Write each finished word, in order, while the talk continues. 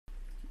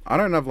I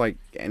don't have, like,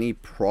 any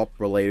prop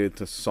related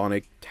to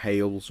Sonic,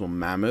 Tails, or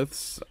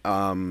Mammoths.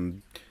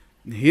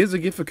 Here's a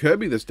gift for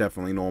Kirby that's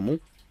definitely normal.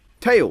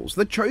 Tails,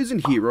 the chosen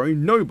hero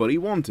nobody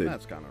wanted.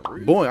 That's kinda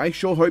rude. Boy, I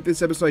sure hope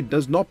this episode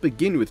does not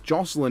begin with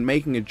Jocelyn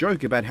making a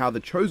joke about how the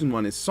chosen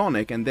one is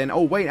Sonic, and then,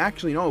 oh wait,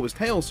 actually no, it was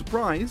Tails,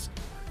 surprise.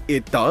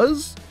 It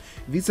does?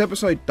 This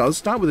episode does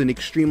start with an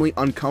extremely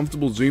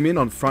uncomfortable zoom in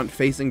on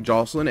front-facing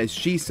Jocelyn as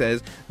she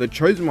says the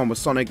chosen one was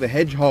Sonic the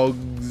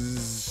Hedgehog's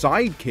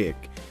sidekick.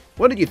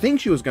 What did you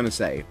think she was going to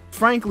say?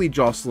 Frankly,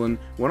 Jocelyn,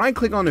 when I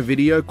click on a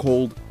video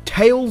called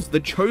Tails the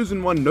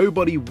Chosen One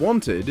Nobody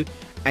Wanted,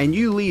 and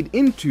you lead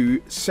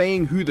into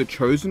saying who the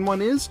chosen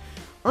one is,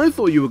 I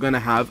thought you were going to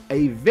have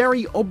a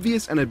very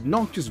obvious and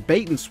obnoxious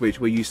bait and switch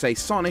where you say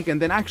Sonic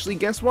and then actually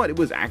guess what? It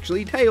was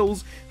actually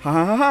Tails. Ha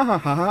ha ha ha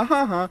ha ha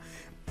ha ha.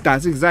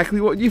 That's exactly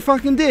what you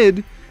fucking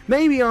did.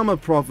 Maybe I'm a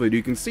prophet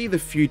who can see the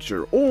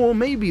future, or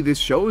maybe this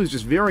show is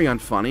just very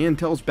unfunny and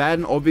tells bad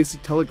and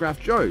obviously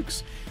telegraphed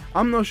jokes.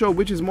 I'm not sure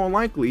which is more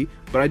likely,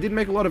 but I did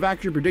make a lot of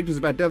accurate predictions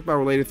about Death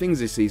Battle related things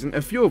this season,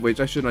 a few of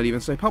which I should not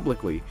even say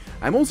publicly.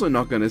 I'm also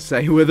not going to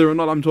say whether or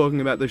not I'm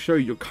talking about the show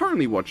you're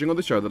currently watching or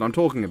the show that I'm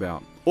talking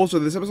about. Also,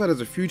 this episode has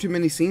a few too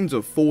many scenes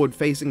of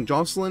forward-facing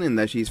Jocelyn in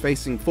that she's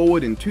facing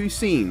forward in 2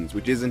 scenes,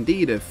 which is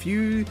indeed a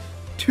few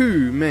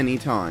too many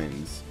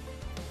times.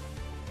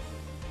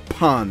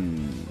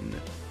 Pun.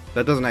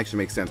 That doesn't actually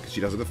make sense because she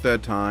does it the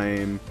 3rd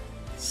time.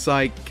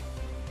 Psych.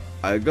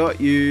 I got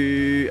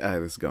you.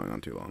 This is going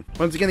on too long.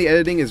 Once again, the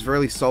editing is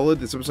fairly solid.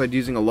 This episode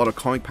using a lot of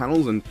comic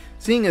panels, and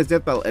seeing as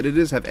Death Battle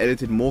editors have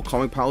edited more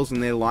comic panels in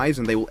their lives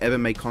than they will ever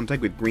make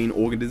contact with green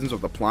organisms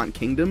of the plant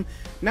kingdom,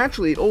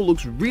 naturally it all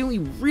looks really,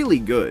 really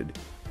good.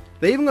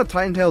 They even got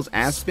Titan Tail's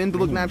ass spin to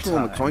look natural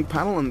on the comic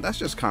panel, and that's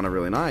just kind of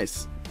really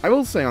nice. I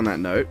will say on that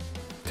note,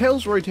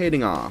 Tails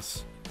rotating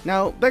ass.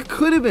 Now, that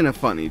could have been a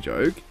funny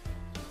joke,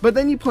 but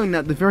then you point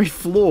out the very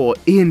flaw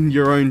in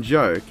your own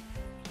joke.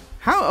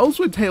 How else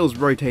would Tails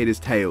rotate his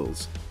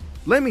tails?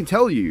 Let me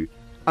tell you,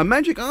 a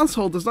magic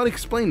asshole does not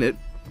explain it,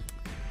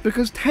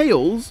 because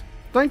tails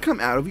don't come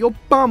out of your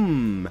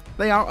bum.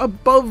 They are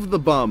above the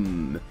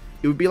bum.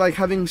 It would be like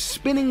having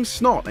spinning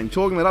snot and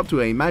chalking that up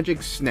to a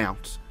magic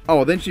snout.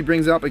 Oh, then she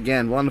brings it up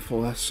again.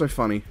 Wonderful, that's so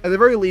funny. At the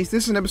very least,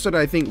 this is an episode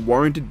I think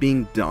warranted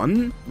being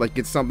done. Like,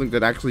 it's something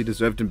that actually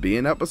deserved to be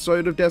an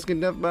episode of Death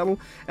Battle,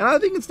 and I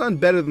think it's done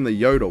better than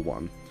the Yoda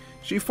one.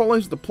 She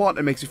follows the plot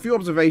and makes a few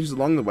observations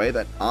along the way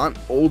that aren't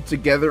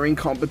altogether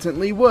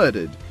incompetently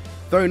worded.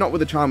 Though not with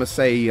the charm of,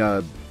 say,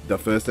 the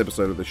 1st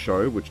episode of the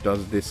show, which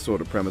does this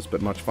sort of premise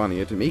but much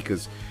funnier to me,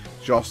 because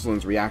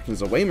Jocelyn's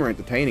reactions are way more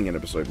entertaining in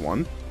episode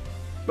 1.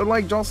 But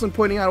like Jocelyn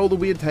pointing out all the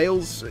weird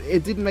tales,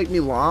 it didn't make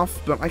me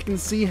laugh, but I can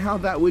see how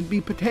that would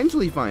be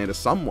potentially funny to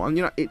someone.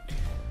 You know,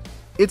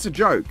 it's a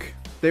joke.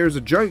 There is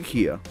a joke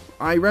here.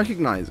 I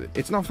recognize it.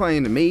 It's not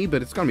funny to me,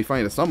 but it's gonna be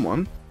funny to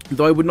someone.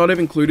 Though I would not have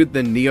included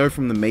the Neo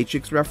from the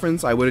Matrix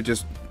reference, I would have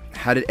just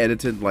had it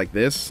edited like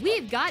this.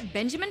 We've got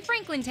Benjamin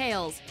Franklin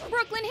tales,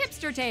 Brooklyn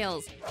hipster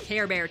tales,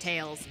 Care Bear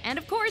tales, and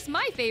of course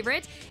my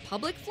favorite,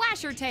 public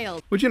flasher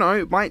tales. Which, you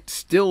know, might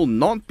still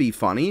not be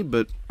funny,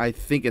 but I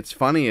think it's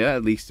funnier,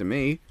 at least to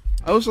me.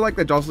 I also like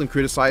that Jocelyn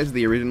criticizes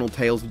the original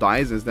Tails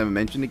dies and is never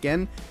mentioned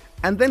again,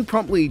 and then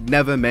promptly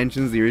never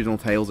mentions the original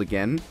Tails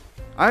again.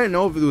 I don't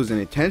know if it was an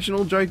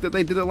intentional joke that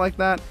they did it like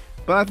that,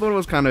 but I thought it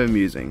was kind of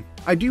amusing.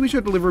 I do wish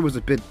her delivery was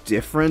a bit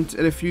different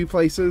at a few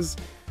places.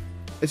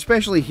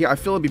 Especially here, I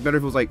feel it'd be better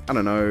if it was like, I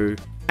don't know.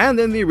 And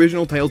then the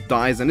original Tails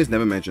dies and is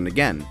never mentioned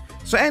again.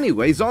 So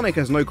anyway, Sonic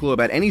has no clue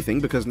about anything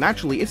because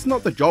naturally it's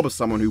not the job of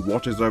someone who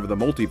watches over the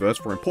multiverse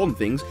for important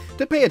things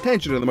to pay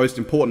attention to the most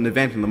important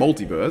event in the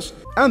multiverse,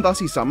 and thus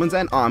he summons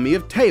an army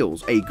of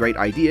Tails, a great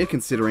idea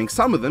considering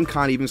some of them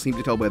can't even seem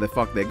to tell where the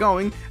fuck they're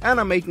going and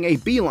are making a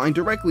beeline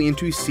directly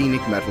into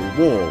scenic metal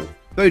wall.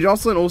 Though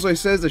Jocelyn also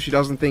says that she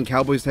doesn't think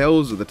cowboys'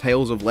 tales are the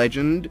tales of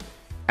legend,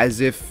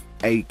 as if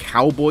a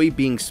cowboy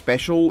being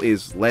special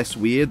is less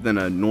weird than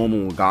a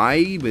normal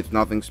guy with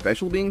nothing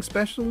special being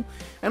special,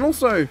 and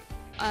also...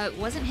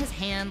 wasn't his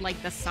hand like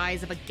the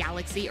size of a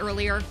galaxy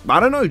earlier? I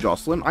don't know,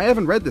 Jocelyn, I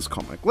haven't read this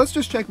comic. Let's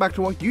just check back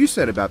to what you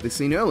said about this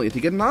scene earlier to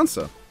get an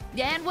answer.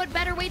 And what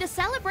better way to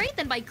celebrate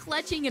than by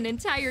clutching an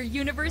entire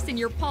universe in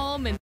your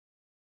palm and...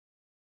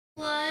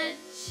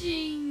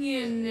 Clutching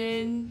an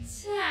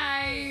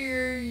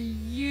entire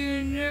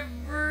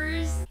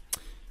universe?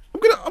 I'm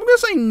gonna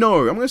say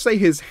no. I'm gonna say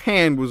his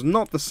hand was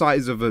not the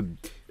size of a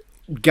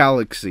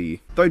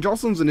galaxy. Though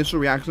Jocelyn's initial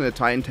reaction to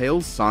Titan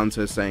Tails, sans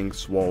her saying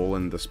swole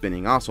and the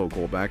spinning asshole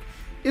callback,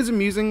 is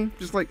amusing,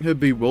 just like her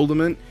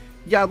bewilderment.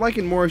 Yeah, I'd like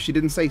it more if she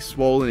didn't say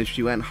swole and if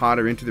she went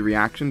harder into the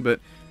reaction, but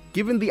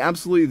given the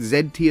absolute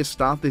Z-tier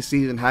start this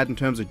season had in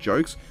terms of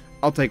jokes,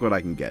 I'll take what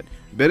I can get.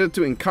 Better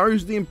to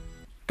encourage the...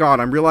 God,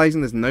 I'm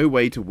realizing there's no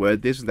way to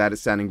word this without it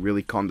sounding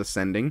really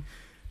condescending.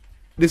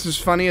 This is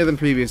funnier than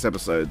previous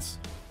episodes,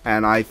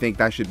 and I think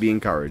that should be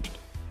encouraged.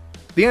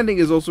 The ending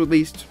is also at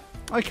least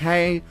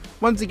okay.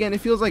 Once again, it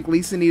feels like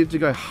Lisa needed to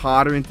go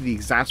harder into the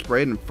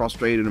exasperated and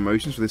frustrated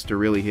emotions for this to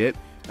really hit,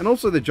 And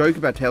also the joke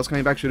about Tails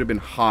coming back should have been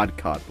hard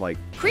cut, like...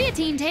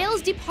 Creatine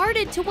Tails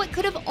departed to what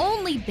could have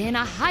only been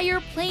a higher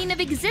plane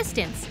of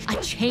existence, a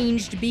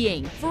changed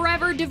being,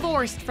 forever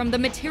divorced from the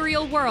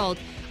material world,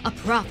 a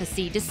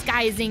prophecy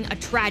disguising a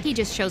tragedy. He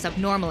just shows up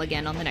normal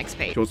again on the next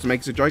page. She also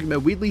makes a joke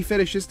about weirdly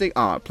fetishistic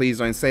art. Please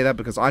don't say that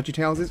because Archie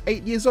Tails is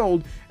 8 years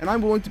old, and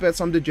I'm willing to bet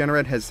some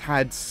degenerate has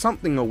had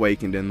something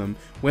awakened in them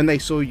when they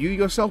saw you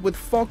yourself with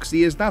fox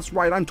ears. That's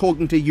right, I'm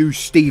talking to you,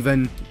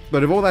 Steven.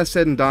 But if all that's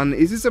said and done,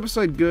 is this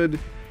episode good?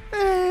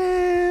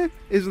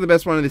 Is it the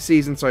best one of the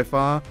season so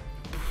far?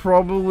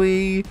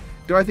 Probably.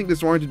 Do I think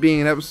this warranted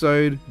being an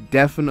episode?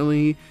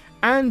 Definitely.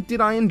 And did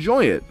I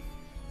enjoy it?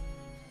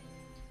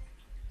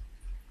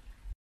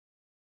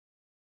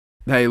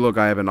 Hey, look,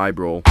 I have an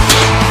eyebrow.